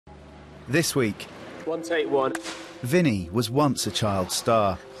This week, One take one. Vinny was once a child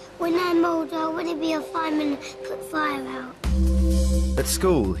star. When I'm older, I want to be a fireman and put fire out. At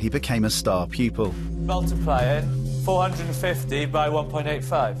school, he became a star pupil. Multiplying 450 by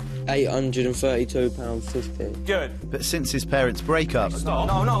 1.85. £832.50. Good. But since his parents' breakup, Stop.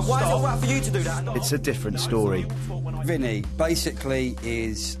 No, why is it all right for you to do that? it's a different story. Vinny basically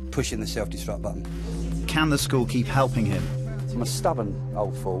is pushing the self-destruct button. Can the school keep helping him? I'm a stubborn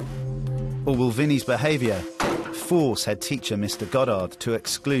old fool. Or will Vinny's behaviour force head teacher Mr. Goddard to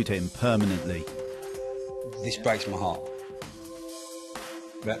exclude him permanently? This breaks my heart.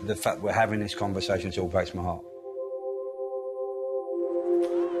 The fact we're having this conversation still breaks my heart.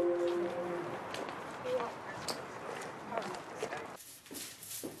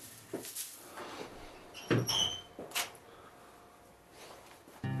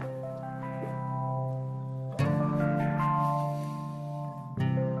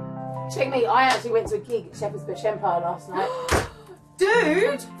 Check me, I actually went to a gig at Shepherd's Bush Empire last night.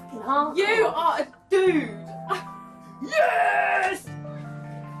 Dude! Huh? You are a dude! Yes!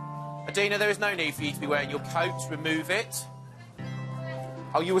 Adina, there is no need for you to be wearing your coat. Remove it.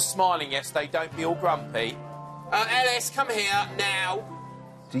 Oh, you were smiling yesterday. Don't be all grumpy. Ellis, come here now.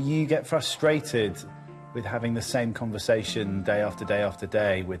 Do you get frustrated with having the same conversation day after day after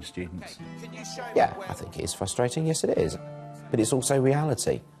day with students? Yeah, I think it is frustrating. Yes, it is. But it's also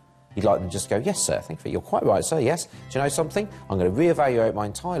reality. You'd like them to just go, yes, sir, thank you. You're quite right, sir, yes. Do you know something? I'm going to reevaluate my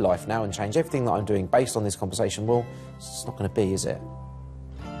entire life now and change everything that I'm doing based on this conversation. Well, it's not going to be, is it?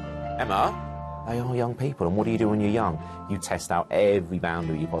 Emma, they are young people, and what do you do when you're young? You test out every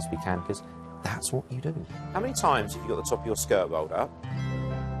boundary you possibly can, because that's what you do. How many times have you got the top of your skirt rolled up?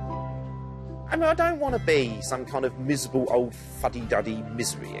 I mean, I don't want to be some kind of miserable old fuddy-duddy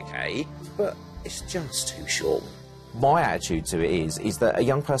misery, OK? But it's just too short. My attitude to it is that a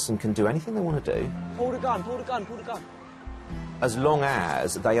young person can do anything they want to do. Pull the gun, pull the gun, pull the gun. As long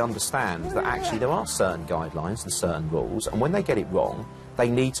as they understand that actually there are certain guidelines and certain rules, and when they get it wrong, they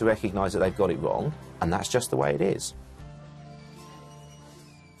need to recognise that they've got it wrong, and that's just the way it is.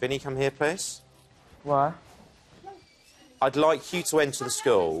 Vinny, come here, please. Why? I'd like you to enter the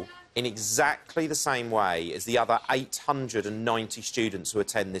school in exactly the same way as the other 890 students who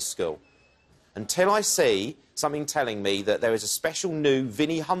attend this school. Until I see something telling me that there is a special new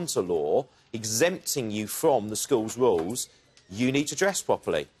Vinny Hunter law exempting you from the school's rules, you need to dress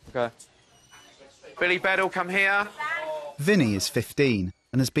properly. OK. Billy Beddle, come here. Vinny is 15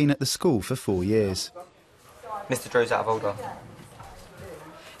 and has been at the school for 4 years. Mr. Dro's out of order.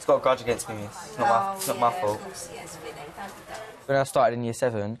 He's got a grudge against me, miss. It's not my fault. When I started in Year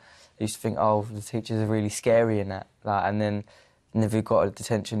 7, I used to think, oh, the teachers are really scary and that. And then never got a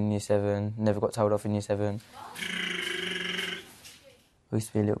detention in Year 7, never got told off in Year 7. I used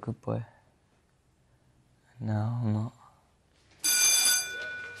to be a little good boy. No, I'm not.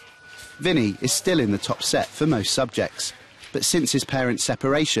 Vinny is still in the top set for most subjects, but since his parents'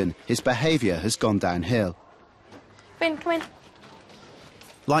 separation, his behaviour has gone downhill. Vin, come in.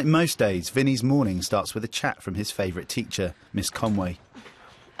 Like most days, Vinny's morning starts with a chat from his favourite teacher, Miss Conway.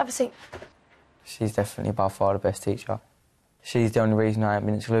 Have a seat. She's definitely by far the best teacher. She's the only reason I haven't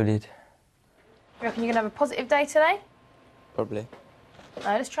been excluded. You reckon you're going to have a positive day today? Probably. No,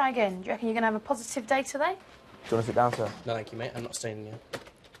 let's try again. Do you reckon you're going to have a positive day today? Do you want to sit down, sir? No, thank you, mate. I'm not staying here.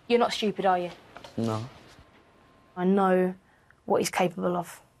 You're not stupid, are you? No. I know what he's capable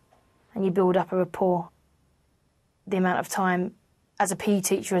of. And you build up a rapport. The amount of time, as a PE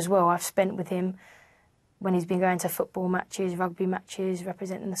teacher as well, I've spent with him when he's been going to football matches, rugby matches,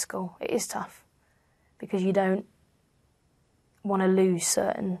 representing the school. It is tough, because you don't want to lose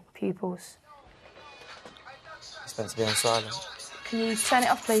certain pupils. It's meant to be on silent. Can you turn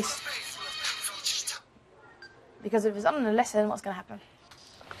it off, please? Because if it's on the lesson, what's going to happen?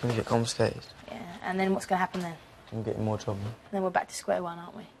 Can we get confiscated? Yeah, and then what's going to happen then? I'm getting more trouble. Then we're back to square one,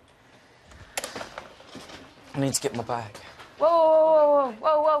 aren't we? I need to get my bag. Whoa, whoa, whoa,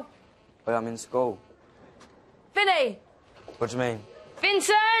 whoa, whoa, Wait, I'm in school. Vinny! What do you mean?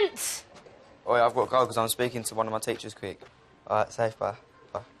 Vincent! Oh, yeah, I've got to go because I'm speaking to one of my teachers quick. All right, safe, bye.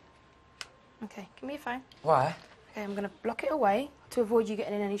 Bye. OK, give me your phone. Why? OK, I'm going to block it away to avoid you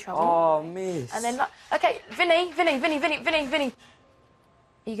getting in any trouble. Oh, miss. And then, OK, Vinny.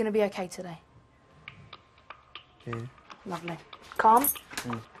 Are you going to be OK today? Yeah. Lovely. Calm?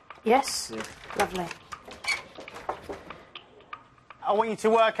 Yes? Yeah. Lovely. I want you to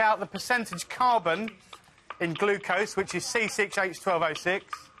work out the percentage carbon in glucose, which is C6H12O6.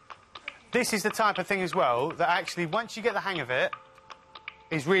 This is the type of thing as well that actually, once you get the hang of it,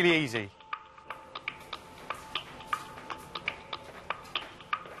 is really easy.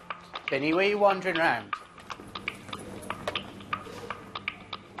 Vinny, where are you wandering round?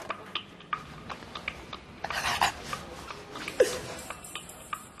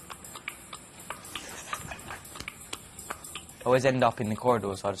 I always end up in the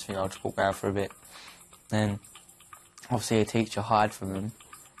corridor, so I just think I'll just walk around for a bit. Then I'll see a teacher, hide from them,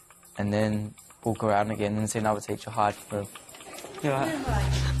 and then walk around again and see another teacher, hide from them. Yeah.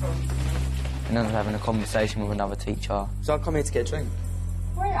 And then I'm having a conversation with another teacher. So I come here to get a drink.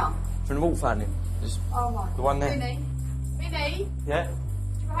 Where? From the water fountain. Just right. the one there. Vinny? Vinny? Yeah? Do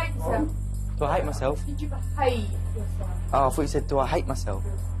you hate yourself? Do I hate myself? Did you hate yourself? Oh, I thought you said, do I hate myself?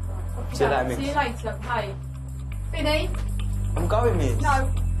 See you later, miss. See you later, hey. Vinny? I'm going, miss. No,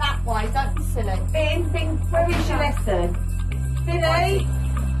 that way, don't be silly. Vin, where is your lesson? Vinny?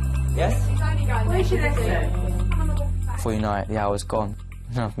 Yes? He's only going. Where's your lesson? Before you know it, the hour's gone.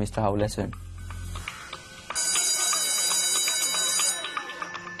 And I've missed the whole lesson.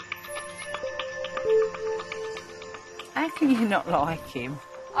 How can you not like him?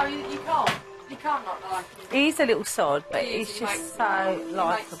 Oh, you can't? You can't not like him. He's a little sod, but he's just so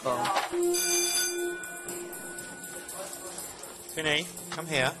likeable. Vinny, come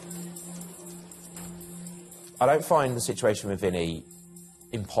here. I don't find the situation with Vinny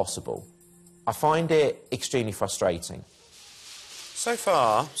impossible. I find it extremely frustrating. So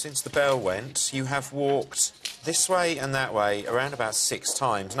far, since the bell went, you have walked this way and that way around about 6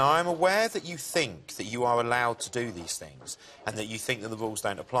 times. Now, I'm aware that you think that you are allowed to do these things and that you think that the rules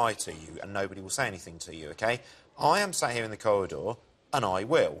don't apply to you and nobody will say anything to you, OK? I am sat here in the corridor and I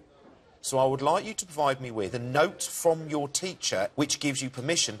will. So I would like you to provide me with a note from your teacher which gives you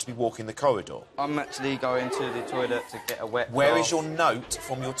permission to be walking the corridor. I'm actually going to the toilet to get a wet Where bath. is your note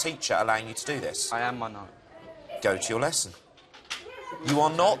from your teacher allowing you to do this? I am my note. Go to your lesson. You are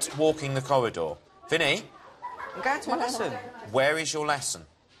not walking the corridor. Vinny? I'm going to my lesson. Where is your lesson?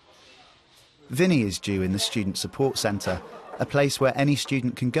 Vinny is due in the Student Support Centre, a place where any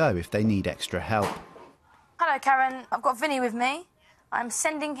student can go if they need extra help. Hello, Karen. I've got Vinny with me. I'm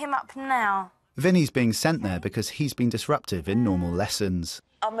sending him up now. Vinny's being sent there because he's been disruptive in normal lessons.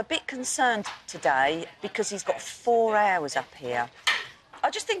 I'm a bit concerned today because he's got 4 hours up here. I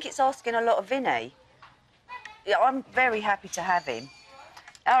just think it's asking a lot of Vinny. Yeah, I'm very happy to have him.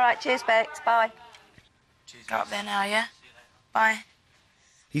 All right, cheers, Bex. Bye. Go up there now, yeah? Bye.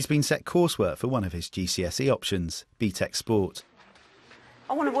 He's been set coursework for one of his GCSE options, BTEC Sport.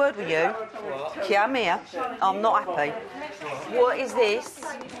 I want a word with you. Yeah, I'm here. I'm not happy. What is this?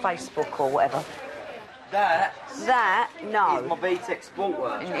 Facebook or whatever. That? That? No. Is my BTEC sport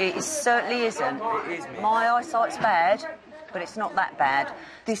work. It certainly isn't. It is, miss. My eyesight's bad, but it's not that bad.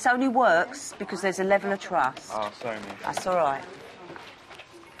 This only works because there's a level of trust. Oh, sorry, miss. That's all right.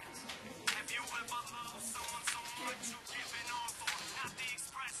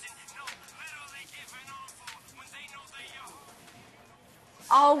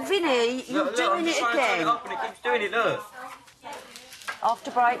 Oh, Vinny, you're doing it again. And it keeps doing it, look. After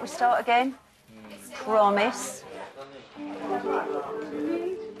break, we start again. Promise.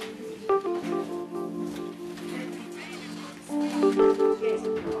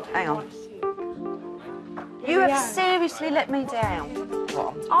 Hang on. You have seriously let me down.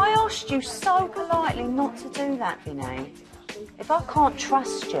 What? I asked you so politely not to do that, Vinny. If I can't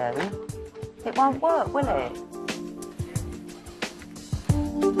trust you, it won't work, will it?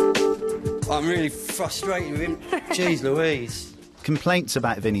 I'm really frustrated with him. Jeez Louise. Complaints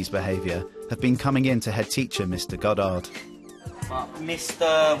about Vinny's behaviour have been coming in to head teacher Mr Goddard.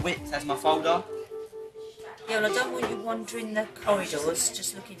 Mr. Wicks has my folder. Yeah, well, I don't want you wandering the corridors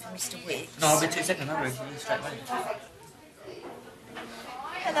just looking for Mr. Wicks. No, I'll be 2 seconds. I'll be straight away.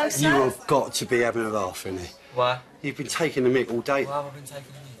 Hello, sir. You have got to be having a laugh, Vinny. Why? You've been taking the mick all day. Why have I been taking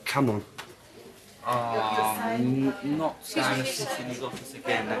the mick? Come on. Oh, not going to sit in his office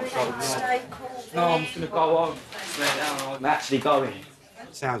again. That's so wrong. Stay cool. No, I'm just going to go on. Straight down. I'm actually going.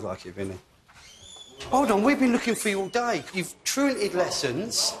 Sounds like it, Vinny. Hold on, we've been looking for you all day. You've truanted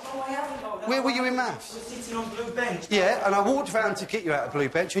lessons. Where were you in maths? Sitting on blue bench. Yeah, and I walked round to get you out of blue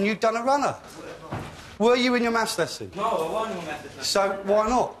bench and you'd done a runner. Were you in your maths lesson? No, I wasn't in my maths lesson. So why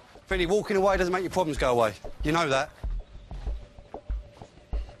not? Vinny, walking away doesn't make your problems go away. You know that.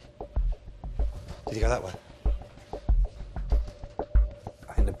 Did you go that way?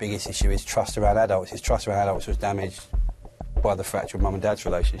 I think the biggest issue is trust around adults. His trust around adults was damaged by the fracture of mum and dad's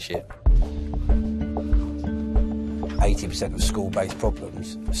relationship. 80% of school-based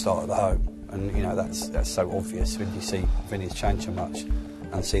problems start at the home, and you know that's so obvious when you see Vinny's changed so much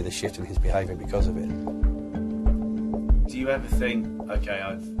and see the shift in his behaviour because of it. Do you ever think, OK,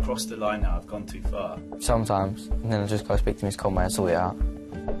 I've crossed the line now, I've gone too far? Sometimes, and then I just go speak to Miss Conway and sort it out.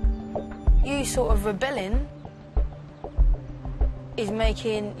 You sort of rebelling is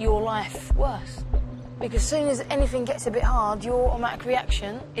making your life worse. Because as soon as anything gets a bit hard, your automatic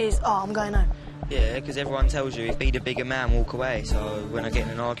reaction is, oh, I'm going home. Yeah, because everyone tells you, be the bigger man, walk away. So when I get in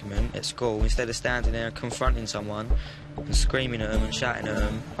an argument at school, instead of standing there and confronting someone and screaming at them and shouting at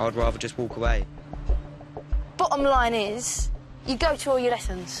them, I'd rather just walk away. Bottom line is, you go to all your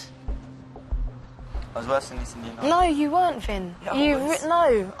lessons. I was worse than this in year 9. No, you weren't, Finn. Yeah,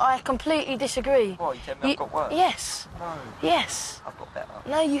 No, I completely disagree. What, you tell me I've got worse? Yes. No. Yes. I've got better.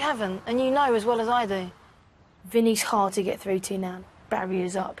 No, you haven't, and you know as well as I do. Vinny's hard to get through to now.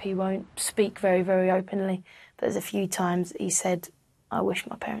 Barriers up, he won't speak very, very openly. But there's a few times he said, I wish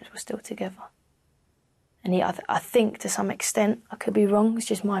my parents were still together. And I think to some extent, I could be wrong, it's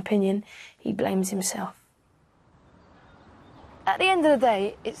just my opinion, he blames himself. At the end of the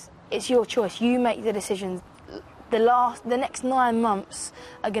day, it's your choice. You make the decisions. The next 9 months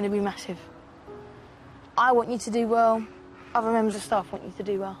are going to be massive. I want you to do well. Other members of staff want you to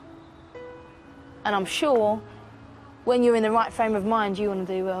do well. And I'm sure when you're in the right frame of mind, you want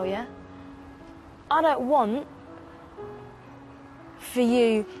to do well, yeah? I don't want for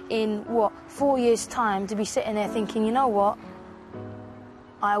you in, 4 years' time to be sitting there thinking, you know what?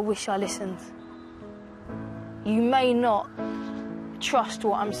 I wish I listened. You may not trust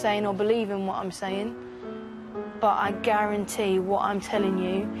what I'm saying or believe in what I'm saying, but I guarantee what I'm telling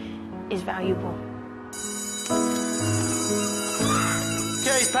you is valuable.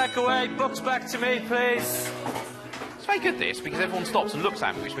 Okay, pack away, books back to me, please. It's very good, this, because everyone stops and looks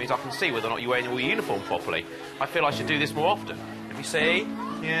at me, which means I can see whether or not you're wearing your uniform properly. I feel I should do this more often. Let me see.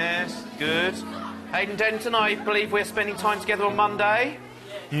 Yes, good. Hayden Denton, I believe we're spending time together on Monday.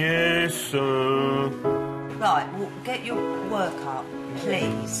 Yes, sir. Right, well, get your work up,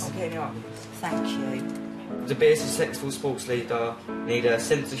 please. I'm getting up. Thank you. To be a successful sports leader, need a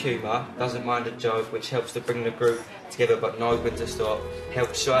sense of humour, doesn't mind a joke, which helps to bring the group together but knows when to stop,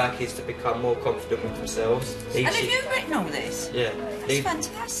 helps shy our kids to become more confident with themselves. And have you written all this? Yeah. It's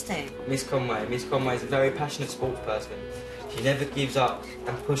fantastic. Miss Conway is a very passionate sports person. She never gives up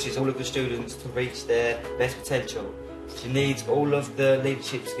and pushes all of the students to reach their best potential. She needs all of the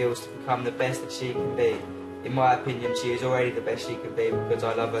leadership skills to become the best that she can be. In my opinion, she is already the best she can be because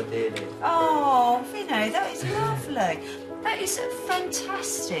I love her dearly. Oh, Vinny, that is lovely. That is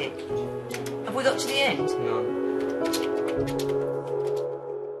fantastic. Have we got to the end? No.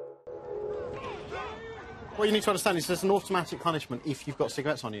 What you need to understand is there's an automatic punishment if you've got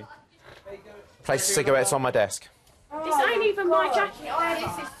cigarettes on you. Place the cigarettes on my desk. This ain't even my jacket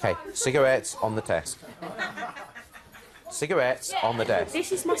either. Okay, cigarettes on the desk. Cigarettes on the desk.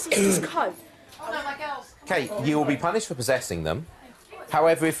 This is my sister's coat. Oh no, my girls. Okay, you will be punished for possessing them.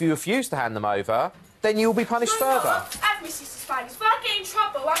 However, if you refuse to hand them over, then you will be punished further. Have my sister's phone. If I get in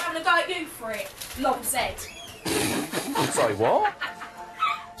trouble, I'm having a go at you for it. Lob's head. Sorry, what?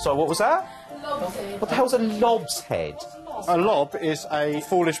 Sorry, what was that? Lob's head. What the hell's a lob's head? A lob is a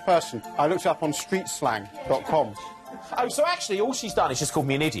foolish person. I looked it up on streetslang.com. Oh, so actually all she's done is just called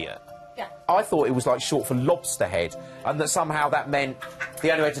me an idiot. Yeah. I thought it was like short for lobster head, and that somehow that meant the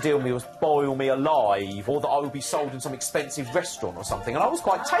only way to deal with me was boil me alive, or that I would be sold in some expensive restaurant or something, and I was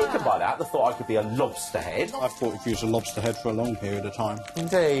quite taken by that. I thought I could be a lobster head. I've thought if you was a lobster head for a long period of time.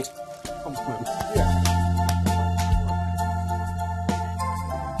 Indeed. Compliment. Yeah.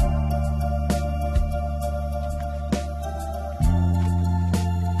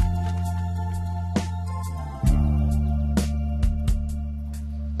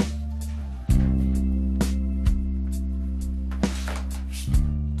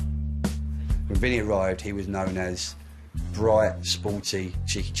 When Vinny arrived, he was known as bright, sporty,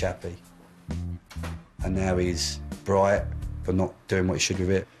 cheeky chappy. And now he's bright, but not doing what he should with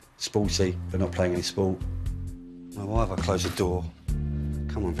it. Sporty, but not playing any sport. Well, why have I closed the door?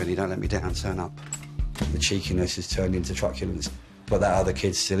 Come on, Vinny, don't let me down, turn up. The cheekiness has turned into truculence, but that other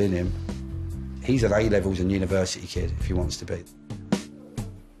kid's still in him. He's an A-levels and university kid, if he wants to be.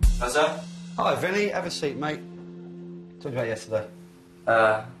 How's that? Hi, Vinny, have a seat, mate. Talked about yesterday.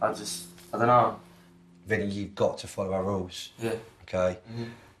 I don't know. Vinny, you've got to follow our rules. Yeah. Okay?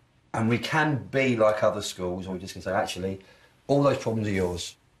 And we can be like other schools, or we just can say, actually, all those problems are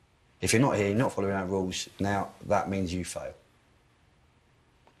yours. If you're not here, you're not following our rules, now that means you fail.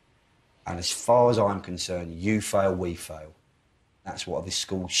 And as far as I'm concerned, you fail, we fail. That's what this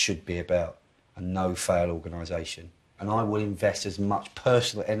school should be about, a no-fail organisation. And I will invest as much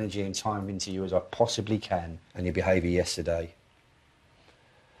personal energy and time into you as I possibly can. And your behaviour yesterday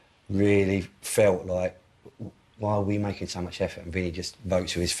really felt like, why are we making so much effort? And Vinny just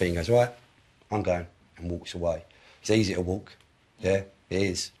votes with his feet and goes, right, I'm going, and walks away. It's easy to walk, yeah, it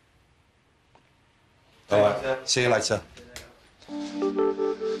is. See you later.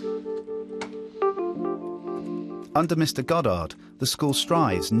 Under Mr Goddard, the school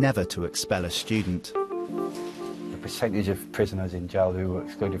strives never to expel a student. The percentage of prisoners in jail who are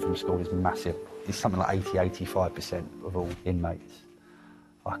excluded from school is massive. It's something like 80–85% of all inmates.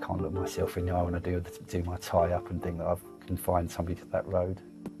 I can't look myself in the eye when I do my tie-up and think that I can find somebody to that road.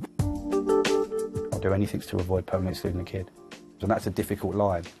 I'll do anything to avoid permanently excluding a kid. And that's a difficult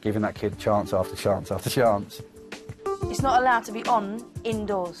line, giving that kid chance after chance after chance. It's not allowed to be on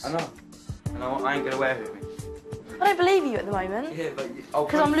indoors. I know. I ain't going to wear it with me. I don't believe you at the moment. Yeah, but...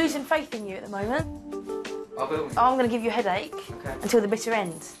 Because I'm losing faith in you at the moment. I'm going to give you a headache until the bitter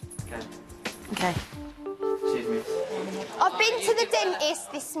end. Okay. Okay. Cheers, miss. I've been to the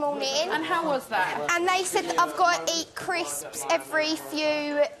dentist this morning. And how was that? And they said I've got to eat crisps every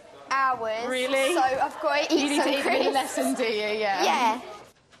few hours. Really? So I've got to eat you need some to eat crisps. a lesson, do you? Yeah. Yeah.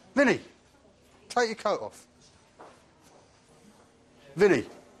 Vinny, take your coat off. Vinny,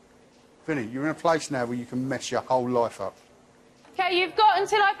 you're in a place now where you can mess your whole life up. Okay, you've got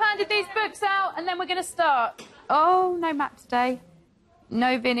until I've handed these books out, and then we're going to start. Oh, no map today.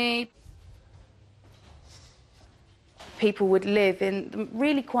 No Vinny. People would live in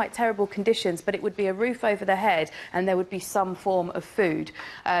really quite terrible conditions, but it would be a roof over their head and there would be some form of food.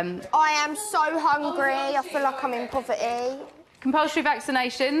 I am so hungry. I feel like I'm in poverty. Compulsory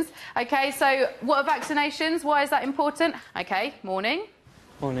vaccinations. OK, so what are vaccinations? Why is that important? OK, morning.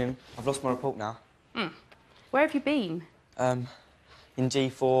 Morning. I've lost my report now. Where have you been? In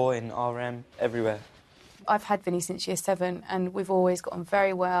G4, in RM, everywhere. I've had Vinny since year 7 and we've always got on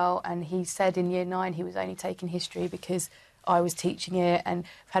very well, and he said in year 9 he was only taking history because I was teaching it, and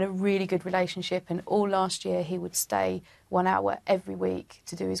we've had a really good relationship, and all last year he would stay 1 hour every week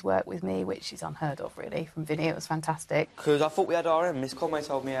to do his work with me, which is unheard of really from Vinny. It was fantastic. Because I thought we had RM. Miss Conway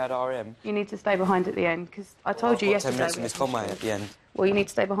told me I had RM. You need to stay behind at the end because I told you yesterday. 10 minutes with Miss Conway at the end. Well, you need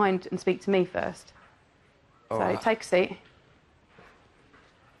to stay behind and speak to me first. All so right. take a seat.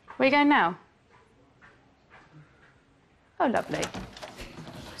 Where are you going now? Oh, lovely.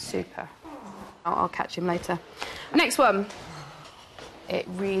 Super. I'll catch him later. Next one. It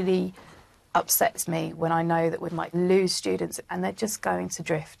really upsets me when I know that we might lose students and they're just going to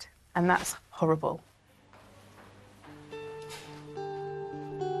drift, and that's horrible.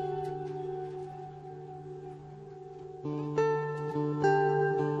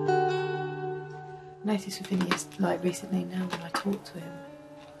 I noticed with Phineas, like recently now when I talk to him,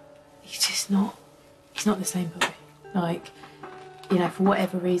 he's not the same boy. Like, you know, for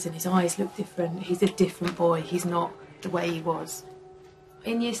whatever reason, his eyes look different. He's a different boy. He's not the way he was.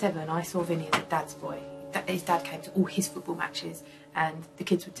 In year 7, I saw Vinny as a dad's boy. His dad came to all his football matches, and the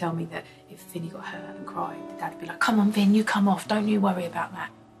kids would tell me that if Vinny got hurt and cried, the dad would be like, "Come on, Vin, you come off. Don't you worry about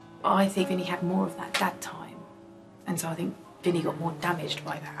that." I think Vinny had more of that dad time, and so I think Vinny got more damaged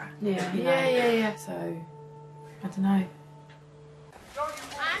by that. Yeah, you know? yeah. So, I don't know.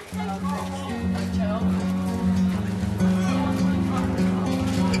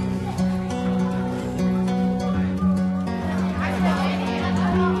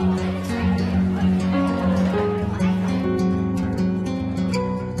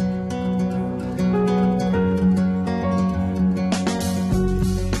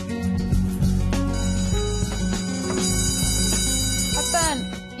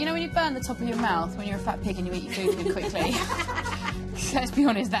 The top of your mouth when you're a fat pig and you eat your food really quickly. Let's be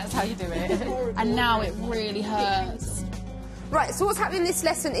honest, that's how you do it. And now it really hurts. Right, so what's happening in this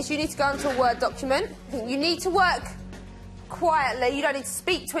lesson is you need to go into a Word document. You need to work quietly. You don't need to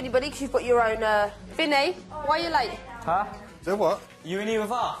speak to anybody because you've got your own... Vinny, why are you late? Huh? So what? You in here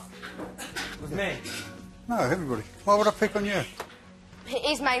with us? With me? No, everybody. Why would I pick on you? It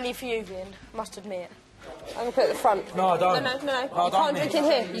is mainly for you, Vin, must admit. I'm going to put it at the front. No, I don't. No. No, You can't drink in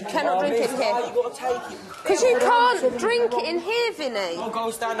here. You cannot drink it in here. You've got to take it. Because you can't drink it in here, Vinny. I'll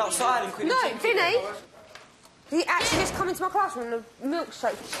go stand outside and quickly. No, Vinny. He actually just come into my classroom and a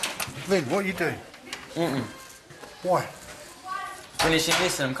milkshake. Vin, what are you doing? Why? Finishing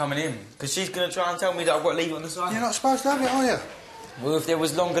this and I'm coming in. Because she's going to try and tell me that I've got to leave it on the side. You're not supposed to have it, are you? Well, if there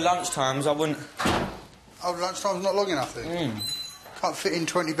was longer lunch times, I wouldn't... Oh, lunchtime's not long enough then? Can't fit in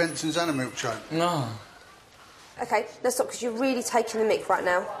 20 Bensons and a milkshake? No. OK, let's stop because you're really taking the mick right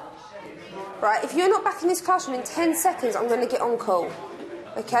now. Right, if you're not back in this classroom in 10 seconds, I'm going to get on call.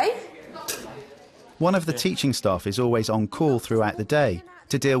 OK? One of the teaching staff is always on call throughout the day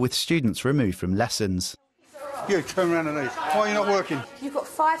to deal with students removed from lessons. You, turn around and leave. Why are you not working? You've got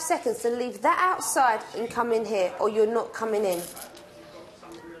 5 seconds to leave that outside and come in here, or you're not coming in.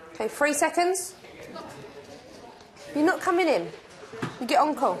 OK, 3 seconds. You're not coming in. You get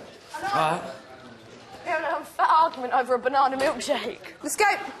on call. Alright. We're having a fat argument over a banana milkshake. Let's go.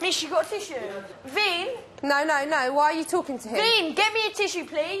 Miss, you got a tissue? Vin? No. Why are you talking to him? Vin, get me a tissue,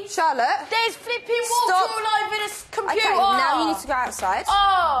 please. Charlotte? There's flipping water all over this computer. Okay, now you need to go outside.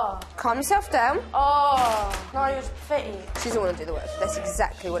 Oh. Calm yourself down. Oh. No, it was pathetic. She doesn't want to do the work. That's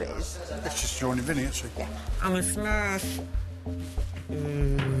exactly what it is. It's just joining Vinny, isn't she? Yeah. I'm a smash.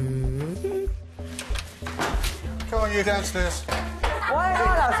 Come on, you downstairs. Why am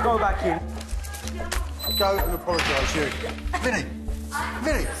I allowed to go back in? Go and apologise, you. Vinny!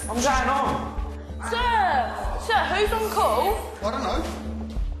 Vinny! I'm going home. Sir, who's on call? I don't know.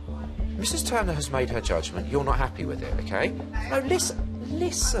 Mrs. Turner has made her judgment. You're not happy with it, OK? No, listen.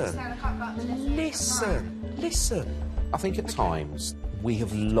 I think at times we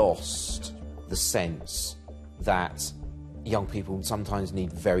have lost the sense that young people sometimes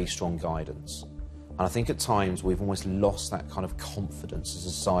need very strong guidance. And I think at times we've almost lost that kind of confidence as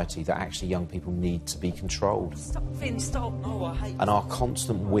a society that actually young people need to be controlled. Stop, Vin, stop. No, I hate And our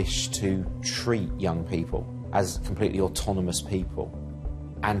constant wish to treat young people as completely autonomous people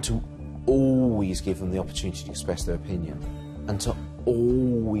and to always give them the opportunity to express their opinion and to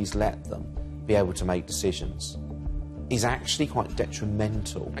always let them be able to make decisions is actually quite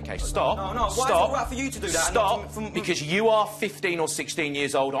detrimental. OK, stop. No, stop. why is it all right for you to do that? Stop, because you are 15 or 16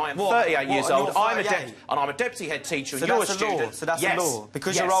 years old, I am 38 years old, and I'm a deputy head teacher, and you're a student. So that's yes. the law.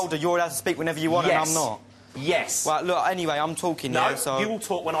 Because yes. you're older, you're allowed to speak whenever you want, yes. and I'm not. Yes. Well, look, anyway, I'm talking no, now, so... you will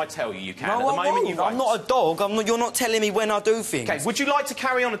talk when I tell you can. No, At the moment, you won't. I'm not a dog. You're not telling me when I do things. OK, would you like to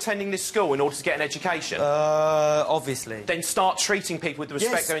carry on attending this school in order to get an education? Obviously. Then start treating people with the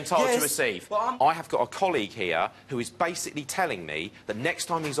respect they're entitled to receive. Well, I have got a colleague here who is basically telling me that next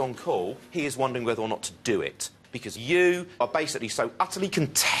time he's on call, he is wondering whether or not to do it. Because you are basically so utterly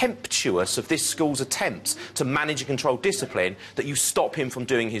contemptuous of this school's attempts to manage and control discipline that you stop him from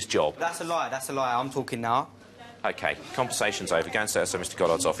doing his job. That's a lie, I'm talking now. OK, conversation's over. Go and set us at Mr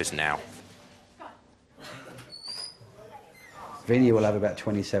Gollard's office now. Vinny will have about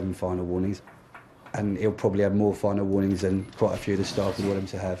 27 final warnings, and he'll probably have more final warnings than quite a few of the staff would want him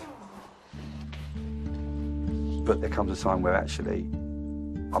to have. But there comes a time where actually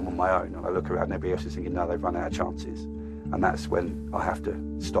I'm on my own and I look around and everybody else is thinking, no, they've run out of chances. And that's when I have to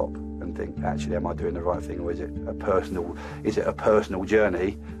stop and think, actually, am I doing the right thing, or is it a personal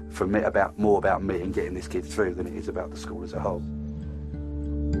journey for me, more about me and getting this kid through than it is about the school as a whole?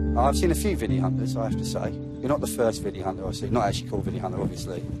 I've seen a few Vinny Hunters, I have to say. You're not the first Vinny Hunter I've seen. Not actually called Vinny Hunter,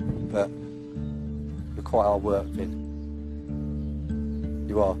 obviously, but you're quite hard work, Vin.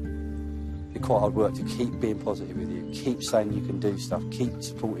 You are. You're quite hard work to keep being positive with you, keep saying you can do stuff, keep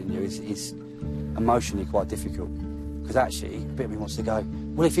supporting you. It's emotionally quite difficult. Because actually, a bit of me wants to go,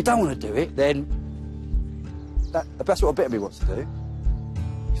 well, if you don't want to do it, then that's what a bit of me wants to do.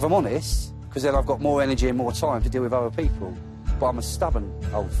 If I'm honest, because then I've got more energy and more time to deal with other people. But I'm a stubborn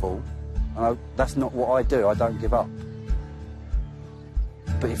old fool, and that's not what I do. I don't give up.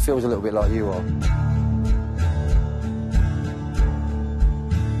 But it feels a little bit like you are.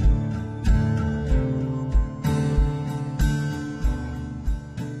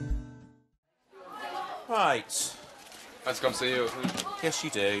 Right. Let's come see you. Yes, you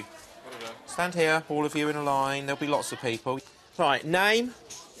do. Stand here, all of you in a line. There'll be lots of people. Right, name?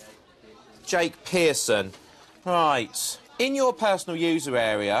 Jake Pearson. Right. In your personal user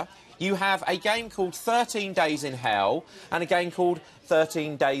area, you have a game called 13 Days in Hell and a game called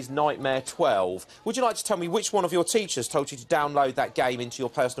 13 Days Nightmare 12. Would you like to tell me which one of your teachers told you to download that game into your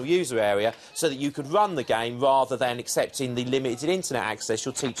personal user area so that you could run the game rather than accepting the limited internet access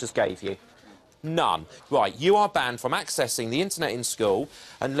your teachers gave you? None. Right, you are banned from accessing the internet in school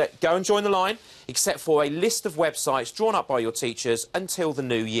and go and join the line, except for a list of websites drawn up by your teachers until the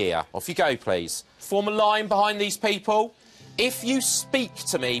new year. Off you go, please. Form a line behind these people. If you speak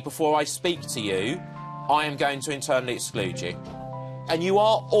to me before I speak to you, I am going to internally exclude you. And you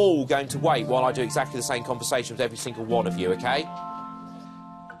are all going to wait while I do exactly the same conversation with every single one of you, OK?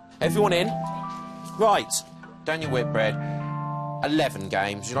 Everyone in? Right. Daniel Whitbread, 11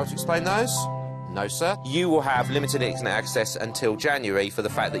 games. Would you like to explain those? No, sir. You will have limited internet access until January for the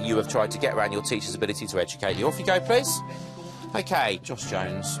fact that you have tried to get around your teacher's ability to educate you. Off you go, please. OK, Josh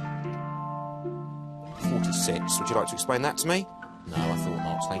Jones, 46. Would you like to explain that to me? No, I thought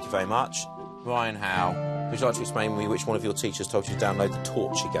not. Thank you very much. Ryan Howe, would you like to explain to me which one of your teachers told you to download the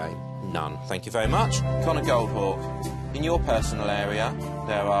Torture game? None. Thank you very much. Connor Goldhawk, in your personal area,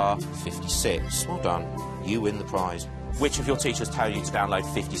 there are 56. Well done. You win the prize. Which of your teachers tell you to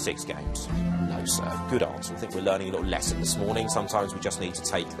download 56 games? No, sir. Good answer. I think we're learning a little lesson this morning. Sometimes we just need to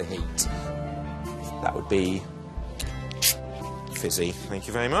take the heat. That would be Fizzy. Thank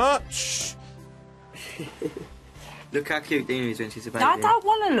you very much. Look how cute Dina is when she's a baby. No, I don't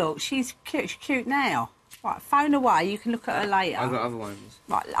want to look. She's cute. She's cute now. Right, phone away. You can look at her later. I've got other ones.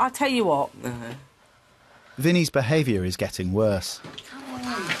 Right, I'll tell you what. Vinny's behaviour is getting worse.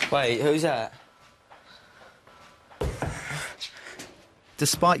 Wait, who's that?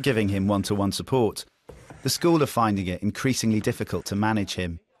 Despite giving him one-to-one support, the school are finding it increasingly difficult to manage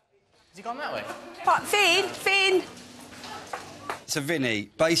him. Has he gone that way? Right, Finn! So Vinny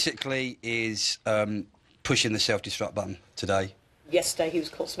basically is pushing the self-destruct button today. Yesterday he was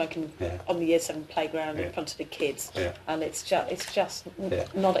caught smoking on the Year 7 playground in front of the kids, and it's just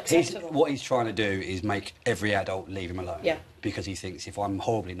not acceptable. What he's trying to do is make every adult leave him alone. Yeah. Because he thinks if I'm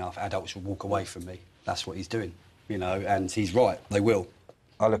horrible enough, adults will walk away from me. That's what he's doing, you know, and he's right, they will.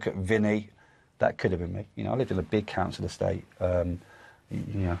 I look at Vinny, that could have been me. You know, I lived in a big council estate. You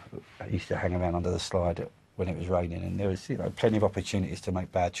know, I used to hang around under the slide when it was raining, and there was, you know, plenty of opportunities to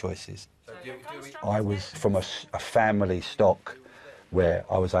make bad choices. I was from a family stock where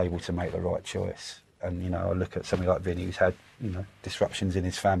I was able to make the right choice. And, you know, I look at somebody like Vinny who's had, you know, disruptions in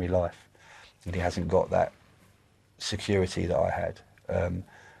his family life, and he hasn't got that security that I had.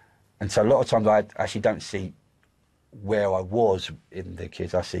 And so a lot of times I actually don't see where I was in the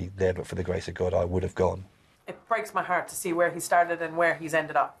kids. I see there, but for the grace of God, I would have gone. It breaks my heart to see where he started and where he's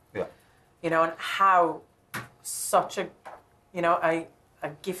ended up. Yeah. You know, and how such a, you know, a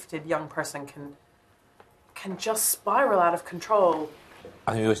gifted young person can just spiral out of control.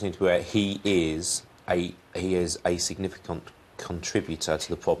 I think we always need to be aware he is a significant contributor to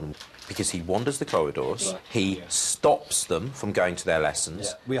the problem because he wanders the corridors, he stops them from going to their lessons.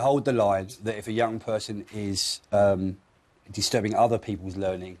 Yeah. We hold the line that if a young person is disturbing other people's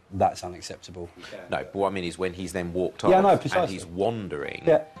learning, that's unacceptable. No, but what I mean is when he's then walked Yeah, off no, precisely. and he's wandering,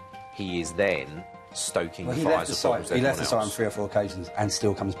 he is then stoking Well, the he fires left the of site. problems He left the site on 3 or 4 occasions and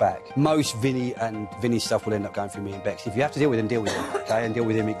still comes back. Most Vinny's stuff will end up going through me and Bex. If you have to deal with him, deal with him, okay? And deal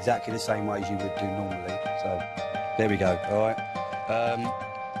with him exactly the same way as you would do normally. So, there we go, all right?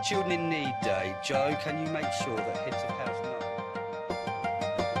 Children in Need Day. Joe, can you make sure that heads of house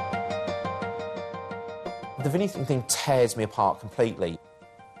know? The Vinny thing tears me apart completely.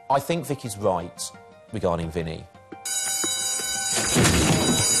 I think Vicky's right regarding Vinny.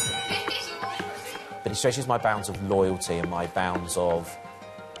 But it stretches my bounds of loyalty and my bounds of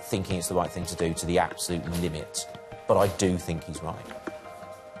thinking it's the right thing to do to the absolute limit. But I do think he's right.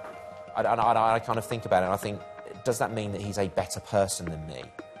 I kind of think about it and I think, does that mean that he's a better person than me?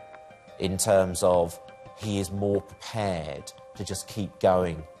 In terms of he is more prepared to just keep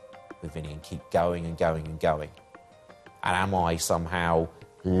going with Vinny and keep going and going and going. And am I somehow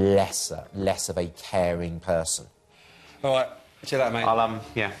less of a caring person? All right, see you later, mate. I'll,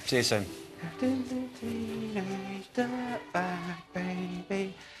 yeah. See you soon.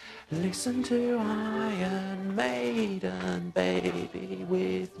 Baby, listen to Iron Maiden, baby,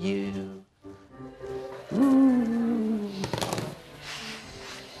 with you. Ooh.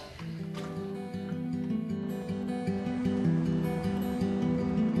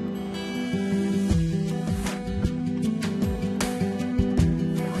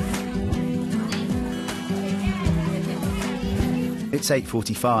 It's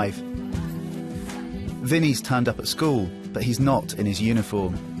 8:45. Vinny's turned up at school, but he's not in his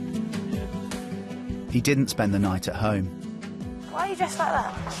uniform. He didn't spend the night at home. Why are you dressed like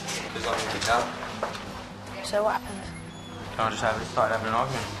that? Because I think it's out. So what happened? I just started having an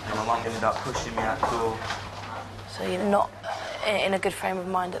argument, and my mum ended up pushing me out the door. So you're not in a good frame of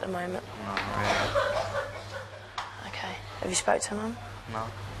mind at the moment? No, not really. Okay. Have you spoke to Mum? No.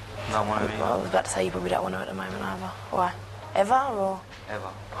 Don't want to I was about to say you probably don't want to at the moment either. Why? Ever or? Ever.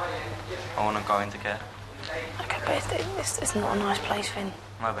 I want to go into care. Okay, but it's not a nice place, Finn.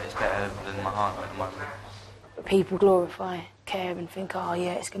 No, but it's better than my heart at the moment. People glorify care and think, oh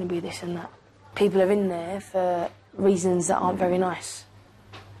yeah, it's going to be this and that. People are in there for reasons that aren't very nice.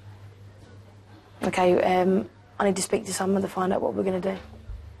 Okay, I need to speak to someone to find out what we're going to do.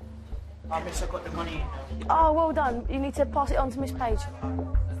 I miss I got the money. Oh, well done. You need to pass it on to Miss Page.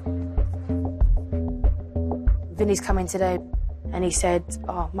 Vinny's come in today and he said,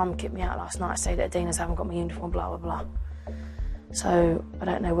 oh, Mum kicked me out last night, stayed at Adina's, haven't got my uniform, blah, blah, blah. So, I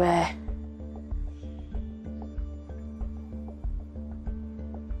don't know where.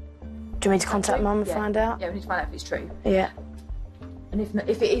 Do you want me to contact Mum and find out? Yeah, we need to find out if it's true. Yeah. And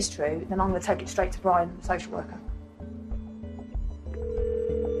if it is true, then I'm going to take it straight to Brian, the social worker.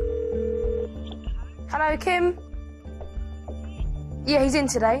 Hello, Kim. Yeah, he's in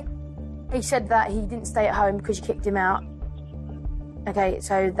today. He said that he didn't stay at home because you kicked him out. Okay,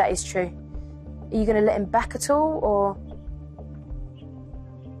 so that is true. Are you going to let him back at all, or...?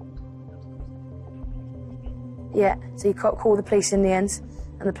 Yeah, so you call the police in the end,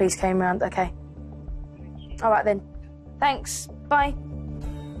 and the police came round. Okay. All right then. Thanks. Bye.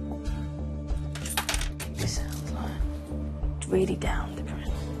 This sounds like really down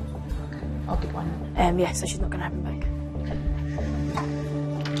depressed. I'll get one. Yeah, so she's not going to have him back.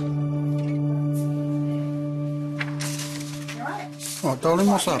 Right, darling,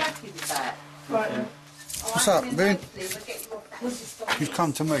 what's up? Right. What's up, Vin? You've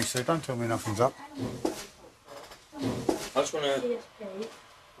come to me, so don't tell me nothing's up. I just want to...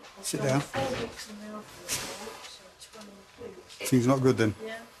 Sit down. Things not good then?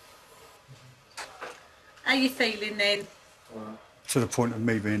 Yeah. How you feeling then? To the point of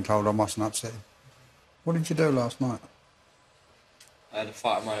me being told I mustn't upset him. What did you do last night? I had a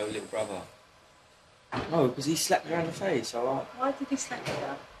fight with my little brother. No, because he slapped me around the face, so Why did he slap you?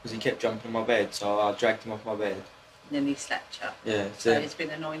 because he kept jumping in my bed, so I dragged him off my bed. And then he slapped you? Yeah, So so... he's been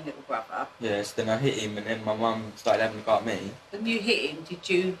an annoying little brother. Yeah, so then I hit him, and then my mum started having a go at me. When you hit him, did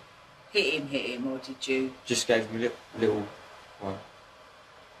you hit him, or did you... Just gave him a little one.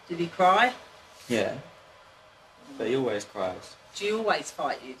 Did he cry? Yeah. But he always cries. Do you always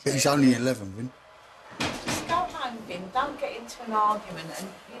fight you two? He's only 11, Vin. Just go home, Vin. Don't get into an argument and,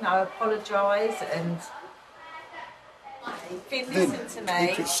 you know, apologise and... Vin, listen to me.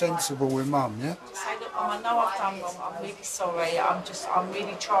 Keep it sensible with Mum, yeah? Just say, look, Mum, I know I've done wrong. I'm really sorry. I'm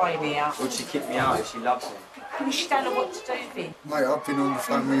really trying here. Would she kick me out if she loves me? Because she don't know what to do, Vin. Mate, I've been on the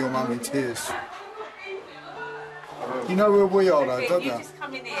phone with your mum in tears. You know where we are, though, Vin, don't you you? just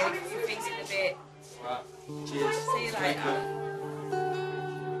come in here if you're feeling a bit... Right. Cheers. See you later.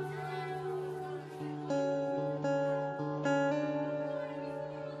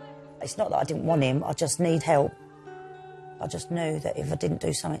 It's not that I didn't want him, I just need help. I just knew that if I didn't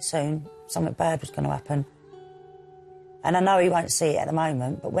do something soon, something bad was going to happen. And I know he won't see it at the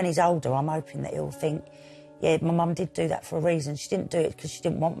moment, but when he's older, I'm hoping that he'll think, yeah, my mum did do that for a reason. She didn't do it because she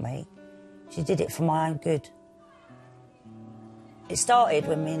didn't want me. She did it for my own good. It started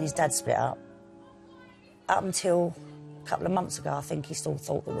when me and his dad split up. Up until a couple of months ago, I think he still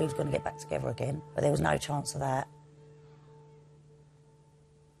thought that we was going to get back together again, but there was no chance of that.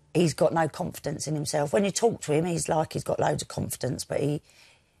 He's got no confidence in himself. When you talk to him, he's like he's got loads of confidence, but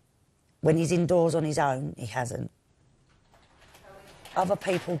when he's indoors on his own, he hasn't. Other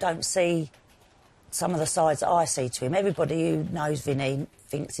people don't see some of the sides that I see to him. Everybody who knows Vinny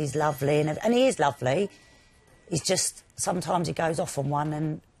thinks he's lovely, and he is lovely. He's just, sometimes he goes off on one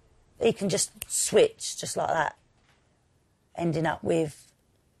and he can just switch, just like that, ending up with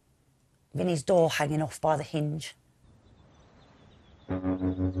Vinny's door hanging off by the hinge. All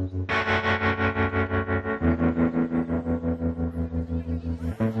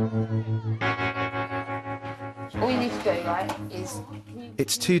you need to do, right, is...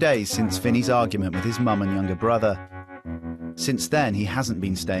 It's 2 days since Vinny's argument with his mum and younger brother. Since then, he hasn't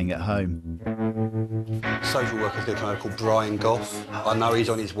been staying at home. Social worker's going to come over called Brian Goff. I know he's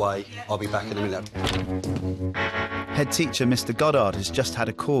on his way. I'll be back in a minute. Head teacher Mr. Goddard has just had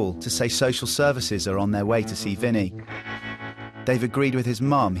a call to say social services are on their way to see Vinny. They've agreed with his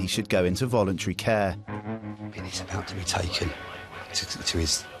mum he should go into voluntary care. Vinny's about to be taken to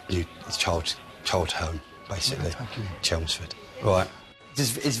his child home, basically, Chelmsford. Right.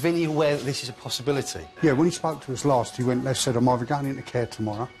 Is Vinny aware that this is a possibility? Yeah, when he spoke to us last, they said, I'm either going into care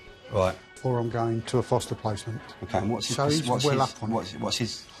tomorrow, right, or I'm going to a foster placement. OK, and what's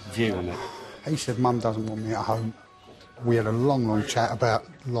his view on it? He said, Mum doesn't want me at home. We had a long, long chat about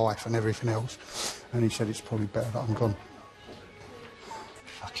life and everything else, and he said it's probably better that I'm gone.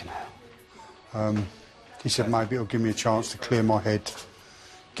 Fucking hell. He said maybe it'll give me a chance to clear my head,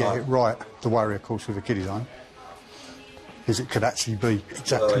 get it right. The worry, of course, with a kid his own, is it could actually be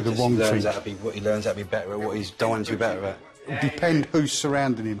exactly the wrong thing. He learns how to be better at what he's dying to be better at. It depends who's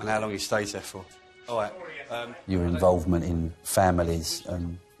surrounding him. And how long he stays there for. All right. Your involvement in families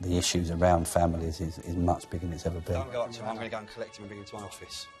and the issues around families is much bigger than it's ever been. Don't go up to him. I'm going to go and collect him and bring him to my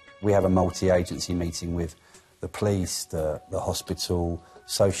office. We have a multi-agency meeting with the police, the hospital,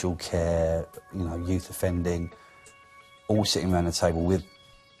 social care, youth offending, all sitting around the table with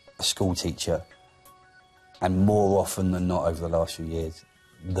a school teacher. And more often than not over the last few years,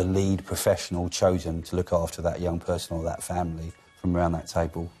 the lead professional chosen to look after that young person or that family from around that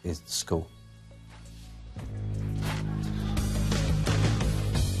table is the school.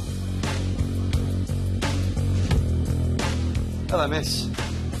 Hello, miss.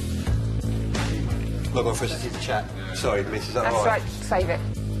 Log on for us to keep the chat. Sorry, miss, is that all right? That's right, save it.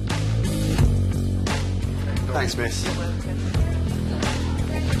 Thanks, miss.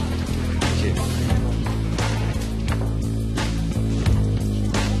 Thank you.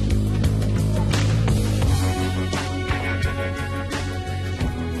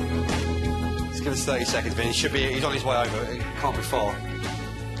 it's 30 seconds, Vin. He's on his way over. It can't be far.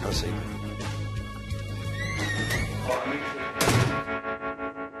 I'll see.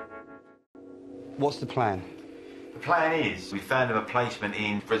 What's the plan? The plan is, we found him a placement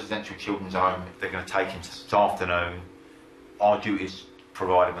in residential children's home. They're going to take him this afternoon. Our duty is to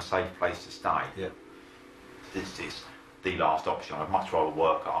provide him a safe place to stay. Yeah. This is the last option. I'd much rather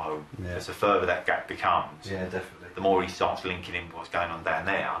work at home. Yeah. Because the further that gap becomes, Yeah, definitely. the more he starts linking in what's going on down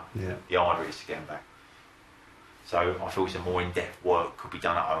there, Yeah. the harder it is to get him back. So I feel some more in-depth work could be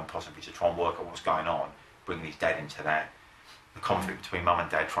done at home, possibly to try and work out what's going on, bringing his dad into that. The conflict between mum and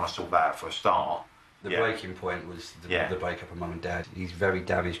dad, trying to sort that out for a start. The breaking point was the breakup of mum and dad. He's very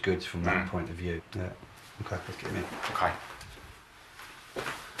damaged goods from that point of view. Yeah. Okay, let's get him in. Okay.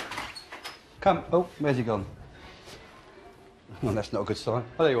 Come. Oh, where's he gone? Oh, that's not a good sign.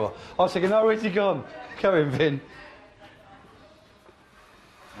 Oh, there you are. I was thinking, oh, where's he gone? Come in, Vin.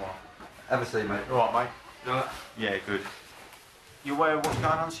 What? Have a seat, mate. All right, mate. Right. Yeah, good. You aware of what's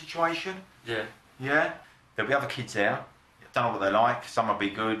going on in the situation? Yeah. Yeah? There'll be other kids out. Don't know what they're like. Some will be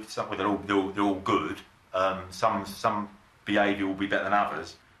good. Some they're all good. Some behaviour will be better than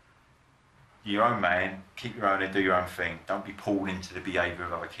others. You're your own man. Keep your own and do your own thing. Don't be pulled into the behaviour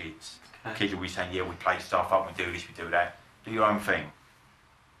of other kids. Okay. Kids will be saying, "Yeah, we play stuff up. We do this. We do that." Do your own thing.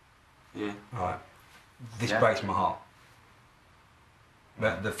 Yeah. Right. This breaks my heart.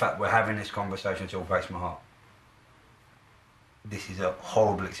 But the fact we're having this conversation still breaks my heart. This is a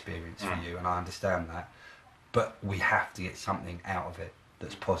horrible experience for you, and I understand that. But we have to get something out of it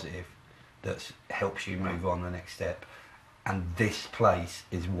that's positive, that helps you move on the next step. And this place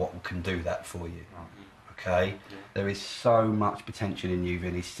is what can do that for you. Okay? Yeah. There is so much potential in you,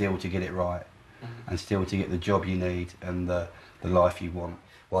 Vinny, still to get it right. And still to get the job you need and the life you want.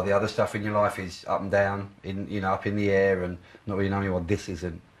 While the other stuff in your life is up and down, up in the air and not really knowing what this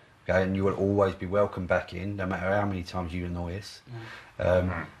isn't. Okay? And you will always be welcome back in, no matter how many times you annoy us.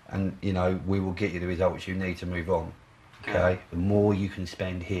 And, we will get you the results you need to move on. Okay? The more you can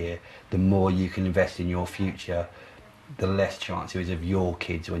spend here, the more you can invest in your future, the less chance there is of your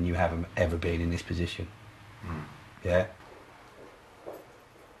kids when you haven't ever been in this position. Yeah?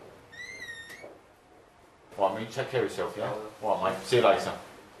 Right, mate, you take care of yourself, yeah? Right, mate. See you later.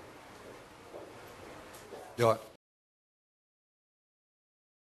 You all right?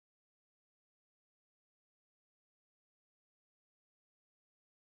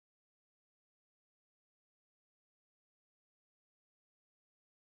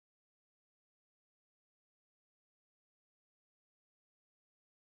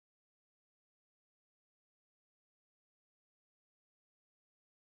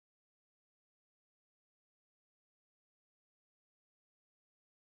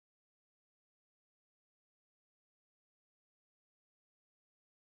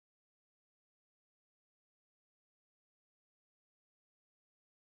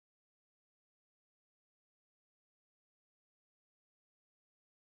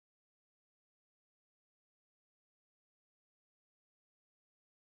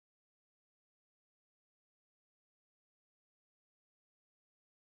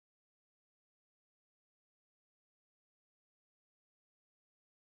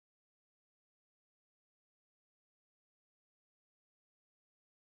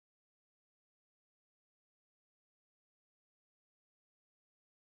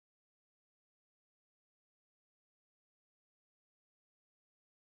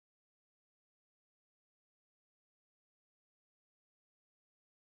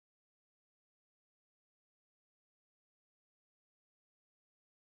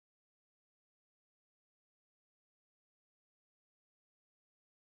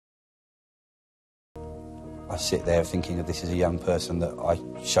 I sit there thinking of this as a young person that I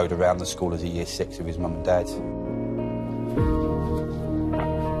showed around the school as a year 6 with his mum and dad.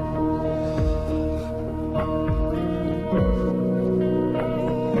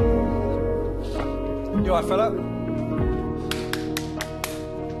 You all right, fella?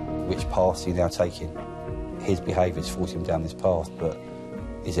 Which path is he now taking? His behaviour's forced him down this path, but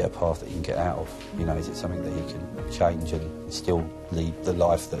is it a path that he can get out of? Is it something that he can change and still lead the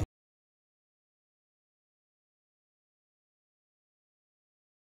life that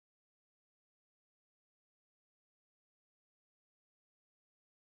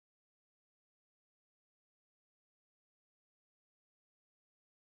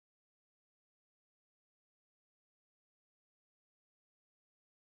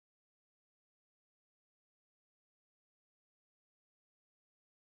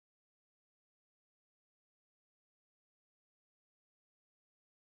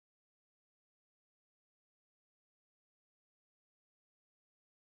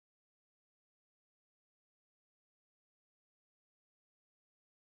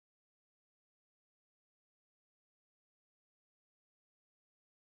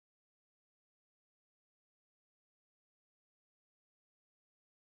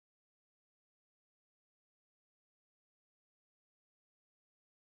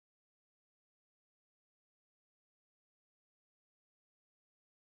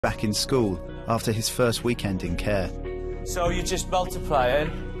back in school after his first weekend in care. So you just multiplying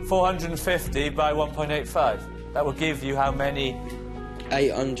 450 by 1.85. That will give you how many?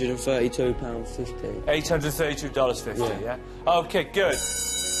 £832.50. $832.50, yeah? OK, good.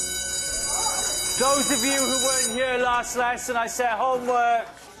 Those of you who weren't here last lesson, I said homework.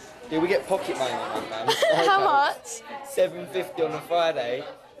 Yeah, we get pocket money on that, man. How much? £7.50 on a Friday,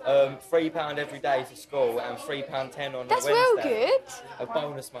 £3 every day for school, and £3.10 on a Wednesday. That's real good. A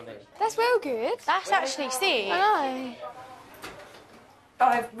bonus money. That's real good. That's actually sick. I know.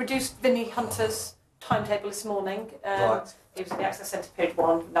 I've reduced Vinnie Hunter's timetable this morning. Right. He was in the access centre period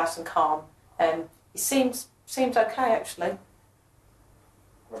 1, nice and calm. He seems okay, actually.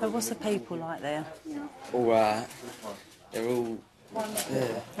 So what's the people like there? All right. They're all...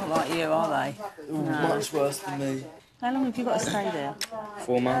 Yeah. Not like you, are they? All much worse than me. How long have you got to stay there?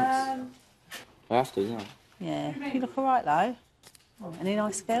 4 months. I have to, yeah. Yeah. You look all right, though. Any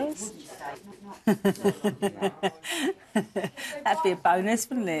nice girls? That'd be a bonus,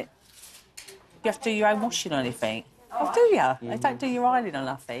 wouldn't it? You have to do your own washing or anything? Oh, do you? They don't do your ironing or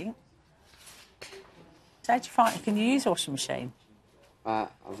nothing? So how do you find... Can you use a washing machine?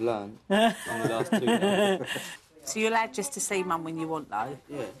 I've learned on the last 2 days. So you're allowed just to see Mum when you want, though?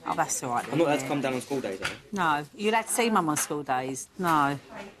 Yeah. Oh, that's all right, then. I'm not allowed to come down on school days, though. No. You're allowed to see Mum on school days? No.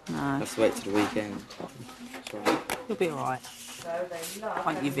 No. Let's wait till the weekend. That's right. You'll be all right.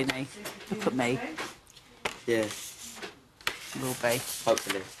 Won't you, Vinny? Look at me. Yeah. Will be.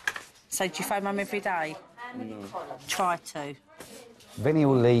 Hopefully. So do you phone Mum every day? No. Try to. Vinny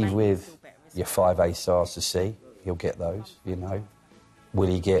will leave with your 5 A stars to C. He'll get those, you know. Will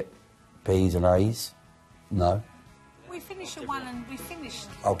he get B's and A's? No. We finish at 1 and we finish...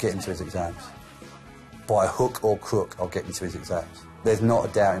 I'll get into his exams. By hook or crook, I'll get into his exams. There's not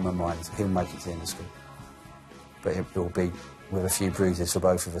a doubt in my mind he'll make it to the end of school. But it will be with a few bruises for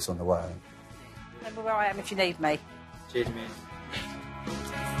both of us on the way home. Remember where I am if you need me. Cheers, mate.